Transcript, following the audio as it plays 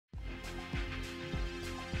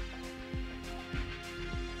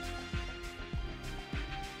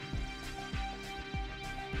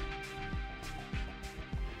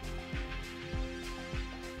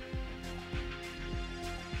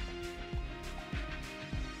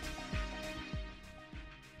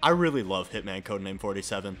I really love Hitman Codename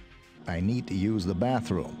 47. I need to use the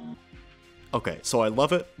bathroom. Okay, so I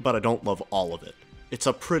love it, but I don't love all of it. It's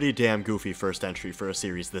a pretty damn goofy first entry for a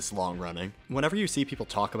series this long running. Whenever you see people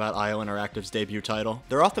talk about IO Interactive's debut title,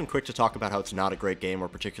 they're often quick to talk about how it's not a great game or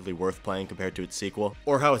particularly worth playing compared to its sequel,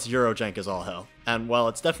 or how it's Eurojank as all hell. And while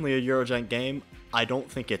it's definitely a Eurojank game, I don't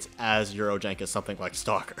think it's as Eurojank as something like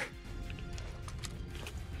Stalker.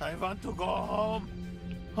 I want to go home.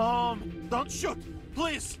 Home. Don't shoot,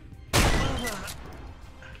 please.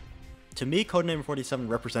 To me, Codename 47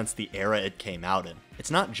 represents the era it came out in.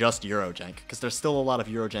 It's not just Eurojank, because there's still a lot of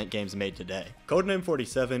Eurojank games made today. Codename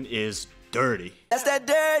 47 is dirty. That's that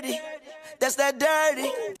dirty. That's that dirty.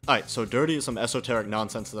 Alright, so dirty is some esoteric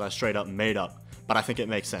nonsense that I straight up made up, but I think it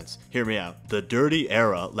makes sense. Hear me out. The dirty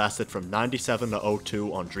era lasted from 97 to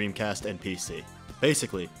 02 on Dreamcast and PC.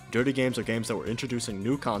 Basically, dirty games are games that were introducing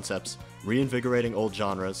new concepts, reinvigorating old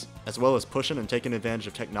genres, as well as pushing and taking advantage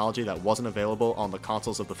of technology that wasn't available on the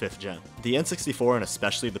consoles of the 5th gen. The N64 and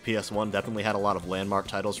especially the PS1 definitely had a lot of landmark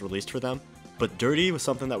titles released for them, but dirty was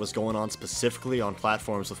something that was going on specifically on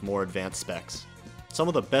platforms with more advanced specs. Some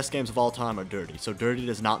of the best games of all time are dirty, so dirty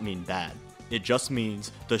does not mean bad. It just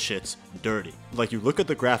means the shit's dirty. Like, you look at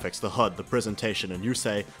the graphics, the HUD, the presentation, and you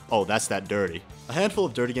say, oh, that's that dirty. A handful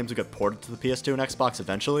of dirty games would get ported to the PS2 and Xbox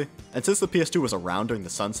eventually, and since the PS2 was around during the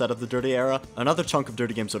sunset of the dirty era, another chunk of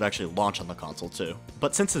dirty games would actually launch on the console too.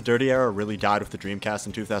 But since the dirty era really died with the Dreamcast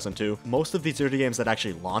in 2002, most of these dirty games that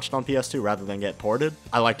actually launched on PS2 rather than get ported,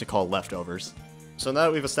 I like to call leftovers. So now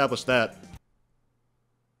that we've established that,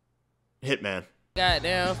 Hitman.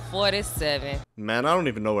 Goddamn 47. Man, I don't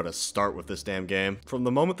even know where to start with this damn game. From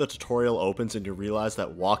the moment the tutorial opens and you realize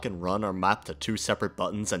that walk and run are mapped to 2 separate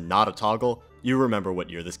buttons and not a toggle, you remember what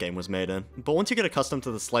year this game was made in. But once you get accustomed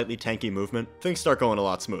to the slightly tanky movement, things start going a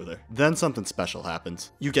lot smoother. Then something special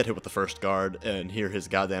happens. You get hit with the first guard and hear his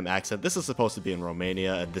goddamn accent. This is supposed to be in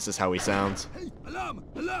Romania and this is how he sounds. Hey, alarm!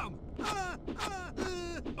 Alarm!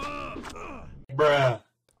 Bruh.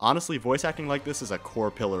 Honestly, voice acting like this is a core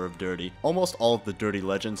pillar of Dirty. Almost all of the Dirty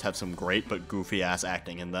legends have some great but goofy ass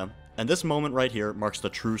acting in them. And this moment right here marks the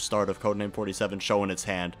true start of Codename 47 showing its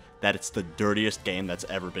hand that it's the dirtiest game that's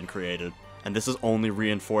ever been created. And this is only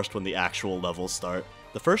reinforced when the actual levels start.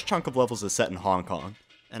 The first chunk of levels is set in Hong Kong,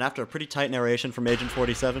 and after a pretty tight narration from Agent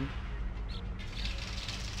 47...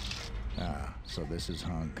 Ah, so this is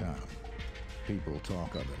Hong Kong. People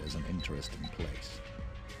talk of it as an interesting place.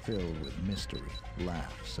 Filled with mystery,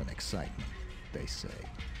 laughs, and excitement, they say.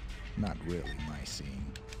 Not really my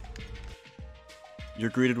scene. You're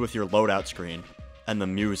greeted with your loadout screen, and the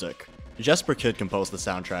music. Jesper Kid composed the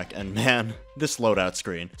soundtrack, and man, this loadout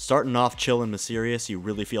screen. Starting off chill and mysterious, you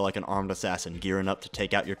really feel like an armed assassin gearing up to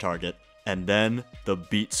take out your target. And then, the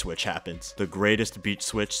beat switch happens. The greatest beat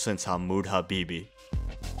switch since Hamoud Habibi.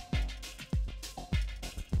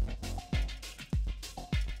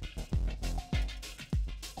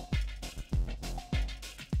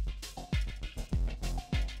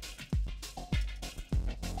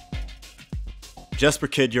 Jesper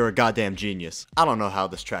Kid, you're a goddamn genius. I don't know how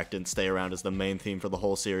this track didn't stay around as the main theme for the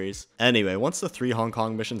whole series. Anyway, once the 3 Hong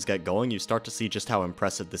Kong missions get going, you start to see just how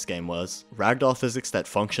impressive this game was. Ragdoll physics that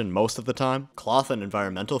function most of the time, cloth and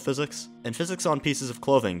environmental physics, and physics on pieces of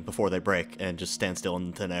clothing before they break and just stand still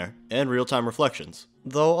in thin air, and real-time reflections.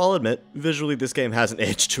 Though I'll admit, visually this game hasn't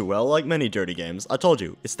aged too well like many dirty games. I told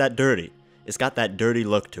you, it's that dirty. It's got that dirty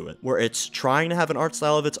look to it, where it's trying to have an art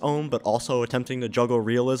style of its own, but also attempting to juggle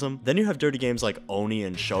realism. Then you have dirty games like Oni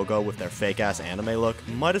and Shogo with their fake-ass anime look.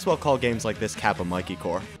 Might as well call games like this Kappa Mikey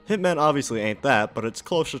Core. Hitman obviously ain't that, but it's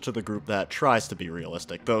closer to the group that tries to be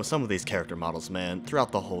realistic, though some of these character models, man,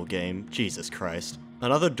 throughout the whole game, Jesus Christ.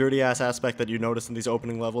 Another dirty-ass aspect that you notice in these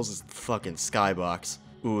opening levels is the fucking skybox.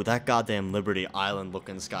 Ooh, that goddamn Liberty Island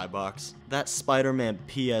looking skybox. That Spider-Man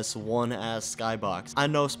PS1 ass skybox. I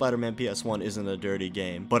know Spider-Man PS1 isn't a dirty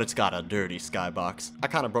game, but it's got a dirty skybox. I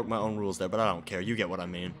kinda broke my own rules there, but I don't care, you get what I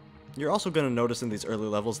mean. You're also gonna notice in these early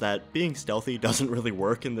levels that being stealthy doesn't really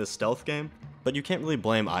work in this stealth game, but you can't really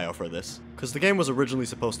blame IO for this, because the game was originally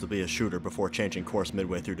supposed to be a shooter before changing course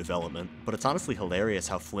midway through development, but it's honestly hilarious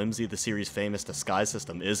how flimsy the series' famous disguise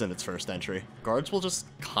system is in its first entry. Guards will just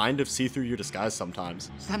kind of see through your disguise sometimes.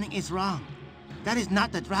 Something is wrong. That is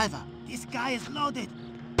not the driver. This guy is loaded.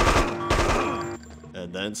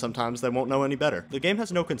 And then sometimes they won't know any better. The game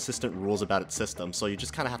has no consistent rules about its system, so you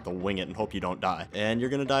just kinda have to wing it and hope you don't die. And you're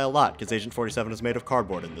gonna die a lot, because Agent 47 is made of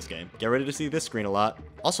cardboard in this game. Get ready to see this screen a lot.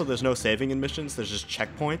 Also, there's no saving in missions, there's just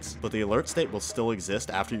checkpoints, but the alert state will still exist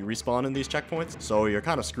after you respawn in these checkpoints, so you're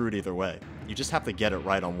kinda screwed either way. You just have to get it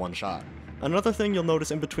right on one shot. Another thing you'll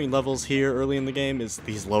notice in between levels here early in the game is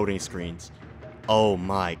these loading screens. Oh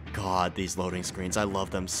my god, these loading screens, I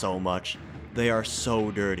love them so much. They are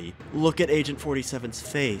so dirty. Look at Agent 47's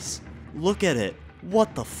face. Look at it.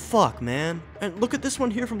 What the fuck, man? And look at this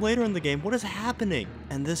one here from later in the game. What is happening?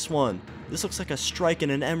 And this one. This looks like a strike in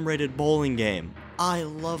an M-rated bowling game. I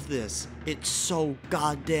love this. It's so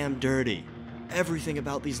goddamn dirty. Everything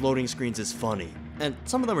about these loading screens is funny. And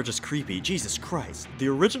some of them are just creepy, Jesus Christ. The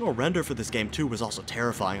original render for this game too was also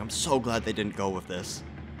terrifying. I'm so glad they didn't go with this.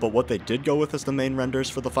 But what they did go with as the main renders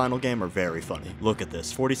for the final game are very funny. Look at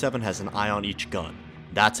this, 47 has an eye on each gun.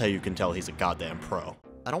 That's how you can tell he's a goddamn pro.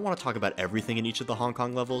 I don't want to talk about everything in each of the Hong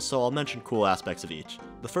Kong levels, so I'll mention cool aspects of each.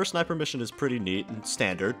 The first sniper mission is pretty neat and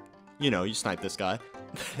standard. You know, you snipe this guy.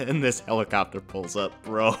 And this helicopter pulls up,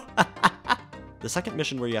 bro. The second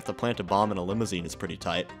mission where you have to plant a bomb in a limousine is pretty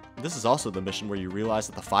tight. This is also the mission where you realize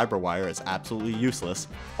that the fiber wire is absolutely useless.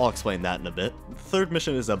 I'll explain that in a bit. The third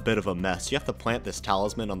mission is a bit of a mess. You have to plant this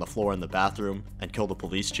talisman on the floor in the bathroom and kill the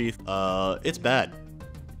police chief. It's bad.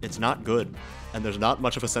 It's not good. And there's not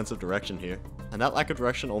much of a sense of direction here. And that lack of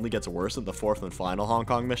direction only gets worse in the fourth and final Hong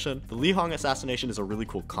Kong mission. The Li Hong assassination is a really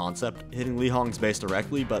cool concept, hitting Li Hong's base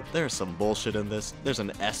directly, but there's some bullshit in this. There's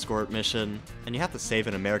an escort mission, and you have to save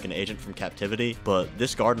an American agent from captivity, but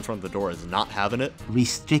this guard in front of the door is not having it.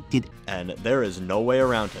 Restricted. And there is no way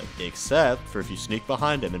around him, except for if you sneak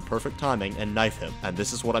behind him in perfect timing and knife him. And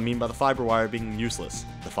this is what I mean by the fiber wire being useless.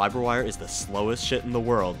 The fiber wire is the slowest shit in the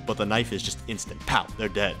world, but the knife is just instant. Pow, they're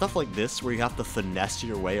dead. Stuff like this, where you have to finesse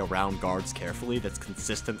your way around guards carefully, that's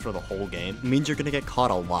consistent for the whole game, means you're gonna get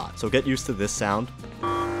caught a lot. So get used to this sound,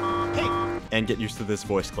 and get used to this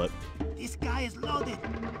voice clip. This guy is loaded.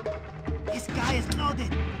 This guy is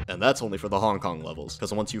loaded. And that's only for the Hong Kong levels,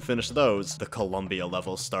 because once you finish those, the Colombia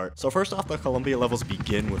levels start. So first off, the Colombia levels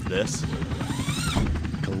begin with this.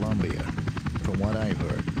 Colombia. From what I've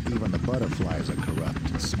heard, even the butterflies are corrupt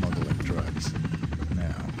and smuggling drugs.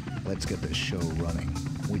 Now, let's get this show running.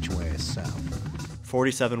 Which way is south?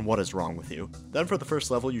 47, what is wrong with you? Then for the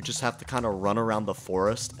first level, you just have to kind of run around the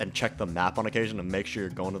forest and check the map on occasion to make sure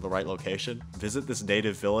you're going to the right location. Visit this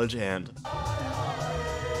native village and...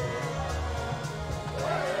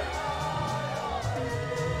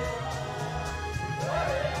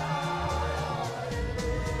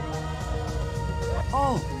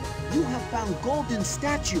 Oh, you have found golden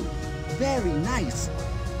statue. Very nice.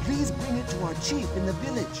 Please bring it to our chief in the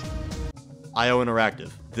village. IO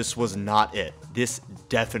Interactive. This was not it. This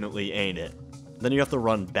definitely ain't it. Then you have to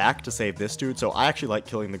run back to save this dude, so I actually like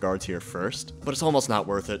killing the guards here first, but it's almost not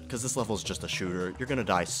worth it, because this level is just a shooter. You're gonna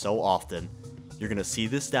die so often. You're gonna see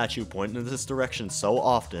this statue pointing in this direction so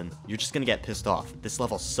often, you're just gonna get pissed off. This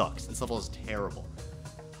level sucks. This level is terrible.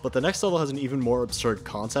 But the next level has an even more absurd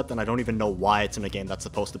concept, and I don't even know why it's in a game that's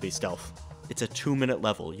supposed to be stealth. It's a 2-minute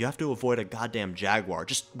level. You have to avoid a goddamn jaguar.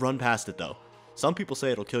 Just run past it though. Some people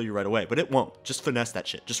say it'll kill you right away, but it won't. Just finesse that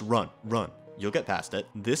shit. Just run. You'll get past it.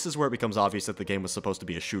 This is where it becomes obvious that the game was supposed to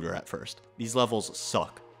be a shooter at first. These levels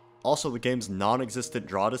suck. Also, the game's non-existent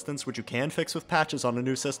draw distance, which you can fix with patches on a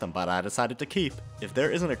new system, but I decided to keep. If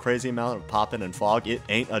there isn't a crazy amount of poppin' and fog, it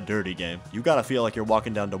ain't a dirty game. You gotta feel like you're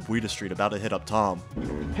walking down Buida Street about to hit up Tom.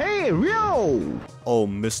 Hey, yo! Oh,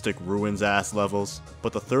 Mystic Ruins ass levels.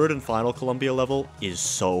 But the third and final Columbia level is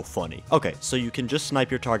so funny. Okay, so you can just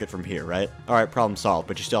snipe your target from here, right? Alright, problem solved,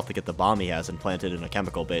 but you still have to get the bomb he has and plant it in a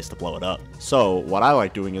chemical base to blow it up. So, what I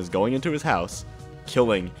like doing is going into his house,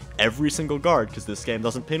 killing every single guard, because this game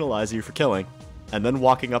doesn't penalize you for killing, and then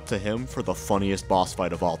walking up to him for the funniest boss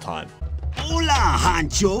fight of all time. Hola,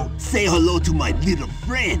 Hancho. Say hello to my little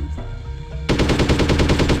friend.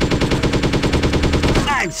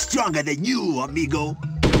 I'm stronger than you, amigo.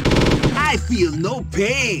 I feel no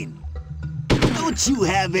pain. Don't you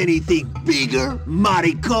have anything bigger,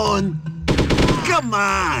 maricon? Come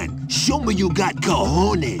on, show me you got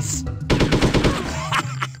cojones.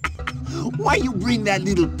 Why you bring that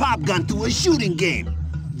little pop gun to a shooting game?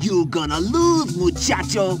 You're gonna lose,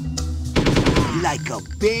 muchacho. Like a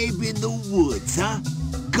babe in the woods, huh?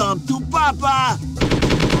 Come to Papa.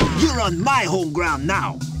 You're on my home ground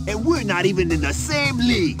now, and we're not even in the same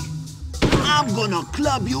league. I'm gonna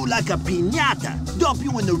club you like a piñata, dump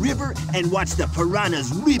you in the river, and watch the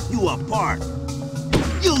piranhas rip you apart.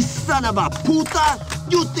 You son of a puta!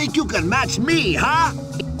 You think you can match me, huh?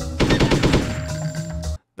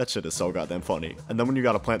 That shit is so goddamn funny. And then when you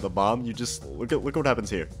gotta plant the bomb, you just look what happens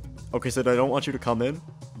here. Okay, so I don't want you to come in.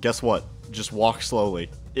 Guess what? Just walk slowly.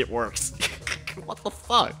 It works. What the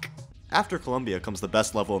fuck? After Columbia comes the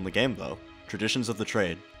best level in the game though. Traditions of the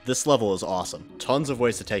Trade. This level is awesome. Tons of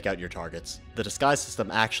ways to take out your targets. The disguise system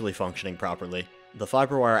actually functioning properly. The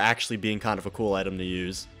fiber wire actually being kind of a cool item to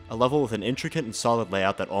use. A level with an intricate and solid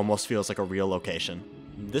layout that almost feels like a real location.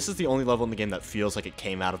 This is the only level in the game that feels like it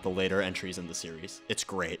came out of the later entries in the series. It's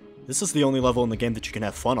great. This is the only level in the game that you can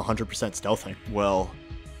have fun 100% stealthing. Well,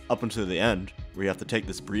 up until the end, where you have to take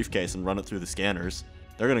this briefcase and run it through the scanners.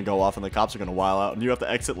 They're gonna go off and the cops are gonna while out and you have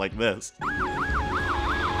to exit like this.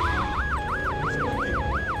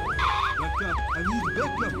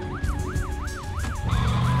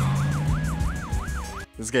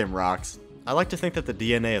 This game rocks. I like to think that the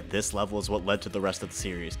DNA of this level is what led to the rest of the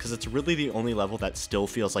series, because it's really the only level that still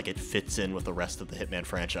feels like it fits in with the rest of the Hitman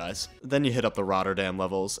franchise. Then you hit up the Rotterdam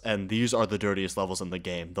levels, and these are the dirtiest levels in the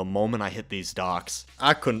game. The moment I hit these docks,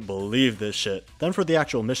 I couldn't believe this shit. Then for the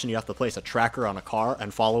actual mission, you have to place a tracker on a car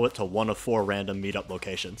and follow it to one of 4 random meetup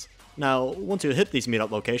locations. Now, once you hit these meetup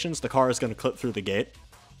locations, the car is going to clip through the gate.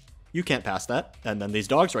 You can't pass that, and then these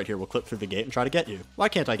dogs right here will clip through the gate and try to get you. Why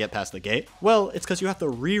can't I get past the gate? Well, it's because you have to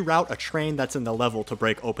reroute a train that's in the level to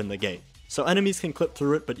break open the gate. So enemies can clip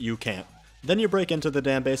through it, but you can't. Then you break into the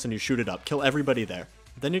damn base and you shoot it up, kill everybody there.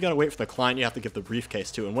 Then you gotta wait for the client you have to give the briefcase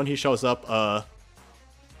to, and when he shows up,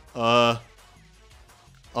 oh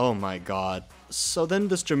my god. So then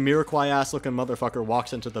this Jamiroquai-ass looking motherfucker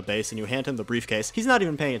walks into the base and you hand him the briefcase. He's not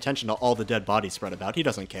even paying attention to all the dead bodies spread about, he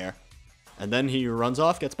doesn't care. And then he runs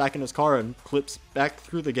off, gets back in his car, and clips back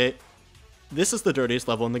through the gate. This is the dirtiest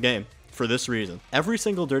level in the game, for this reason. Every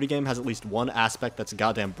single dirty game has at least one aspect that's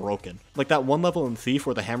goddamn broken. Like that one level in Thief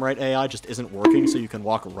where the Hammerite AI just isn't working so you can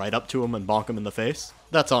walk right up to him and bonk him in the face.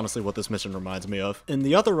 That's honestly what this mission reminds me of. In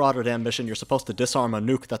the other Rotterdam mission, you're supposed to disarm a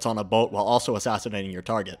nuke that's on a boat while also assassinating your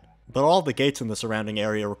target. But all the gates in the surrounding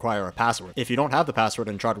area require a password. If you don't have the password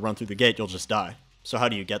and try to run through the gate, you'll just die. So how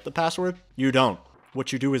do you get the password? You don't.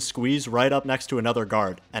 What you do is squeeze right up next to another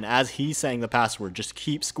guard, and as he's saying the password, just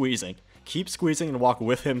keep squeezing. Keep squeezing and walk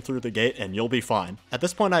with him through the gate and you'll be fine. At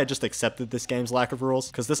this point I had just accepted this game's lack of rules,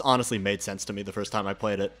 because this honestly made sense to me the first time I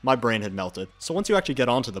played it. My brain had melted. So once you actually get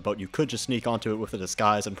onto the boat, you could just sneak onto it with a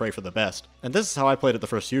disguise and pray for the best. And this is how I played it the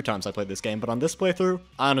first few times I played this game, but on this playthrough,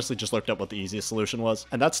 I honestly just looked up what the easiest solution was,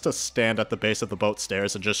 and that's to stand at the base of the boat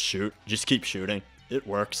stairs and just shoot. Just keep shooting. It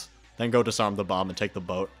works. Then go disarm the bomb and take the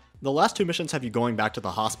boat. The last 2 missions have you going back to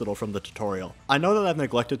the hospital from the tutorial. I know that I've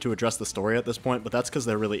neglected to address the story at this point, but that's because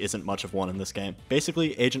there really isn't much of one in this game.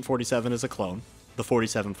 Basically, Agent 47 is a clone. The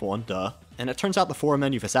 47th one, duh. And it turns out the 4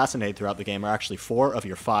 men you've assassinated throughout the game are actually 4 of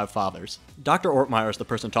your 5 fathers. Dr. Ortmeyer is the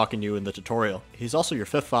person talking to you in the tutorial. He's also your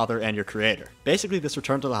 5th father and your creator. Basically, this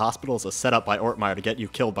return to the hospital is a setup by Ortmeyer to get you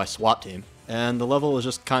killed by SWAT team. And the level is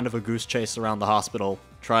just kind of a goose chase around the hospital,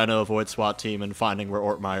 trying to avoid SWAT team and finding where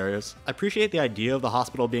Ortmeyer is. I appreciate the idea of the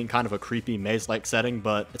hospital being kind of a creepy maze-like setting,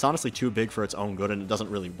 but it's honestly too big for its own good and it doesn't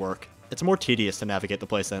really work. It's more tedious to navigate the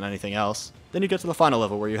place than anything else. Then you get to the final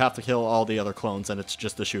level where you have to kill all the other clones and it's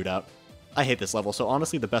just a shootout. I hate this level, so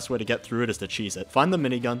honestly the best way to get through it is to cheese it. Find the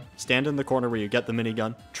minigun, stand in the corner where you get the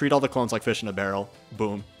minigun, treat all the clones like fish in a barrel,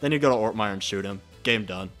 boom. Then you go to Ortmeyer and shoot him. Game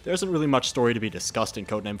done. There isn't really much story to be discussed in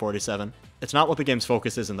Codename 47. It's not what the game's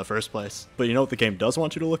focus is in the first place. But you know what the game does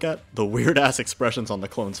want you to look at? The weird-ass expressions on the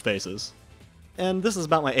clones' faces. And this is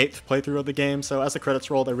about my 8th playthrough of the game, so as the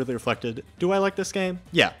credits rolled I really reflected, do I like this game?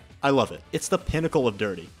 Yeah. I love it. It's the pinnacle of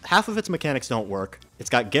dirty. Half of its mechanics don't work.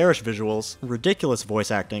 It's got garish visuals, ridiculous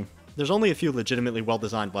voice acting. There's only a few legitimately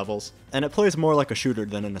well-designed levels, and it plays more like a shooter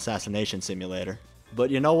than an assassination simulator. But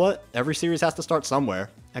you know what? Every series has to start somewhere.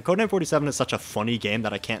 And Codename 47 is such a funny game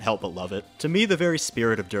that I can't help but love it. To me, the very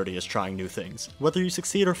spirit of dirty is trying new things. Whether you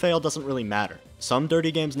succeed or fail doesn't really matter. Some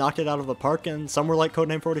dirty games knocked it out of the park and some were like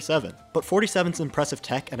Codename 47. But 47's impressive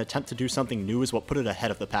tech and attempt to do something new is what put it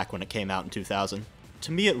ahead of the pack when it came out in 2000.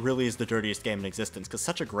 To me, it really is the dirtiest game in existence because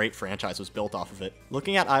such a great franchise was built off of it.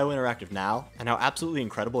 Looking at IO Interactive now, and how absolutely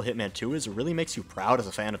incredible Hitman 2 is, really makes you proud as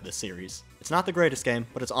a fan of this series. It's not the greatest game,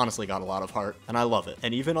 but it's honestly got a lot of heart, and I love it.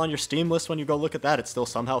 And even on your Steam list when you go look at that, it still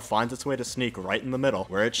somehow finds its way to sneak right in the middle,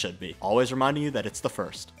 where it should be. Always reminding you that it's the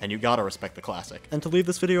first, and you gotta respect the classic. And to leave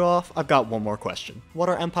this video off, I've got one more question. What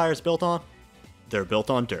are empires built on? They're built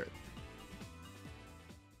on dirt.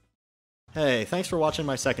 Hey, thanks for watching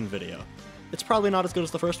my second video. It's probably not as good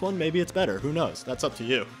as the first one, maybe it's better, who knows, that's up to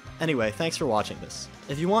you. Anyway, thanks for watching this.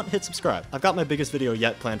 If you want, hit subscribe. I've got my biggest video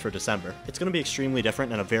yet planned for December. It's going to be extremely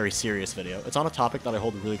different and a very serious video. It's on a topic that I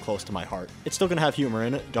hold really close to my heart. It's still going to have humor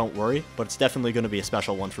in it, don't worry, but it's definitely going to be a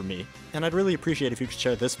special one for me. And I'd really appreciate if you could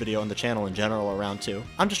share this video and the channel in general around too.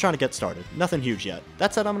 I'm just trying to get started, nothing huge yet.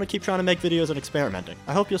 That said, I'm going to keep trying to make videos and experimenting.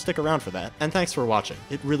 I hope you'll stick around for that, and thanks for watching.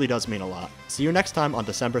 It really does mean a lot. See you next time on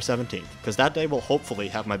December 17th, because that day will hopefully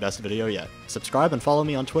have my best video yet. Subscribe and follow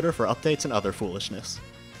me on Twitter for updates and other foolishness.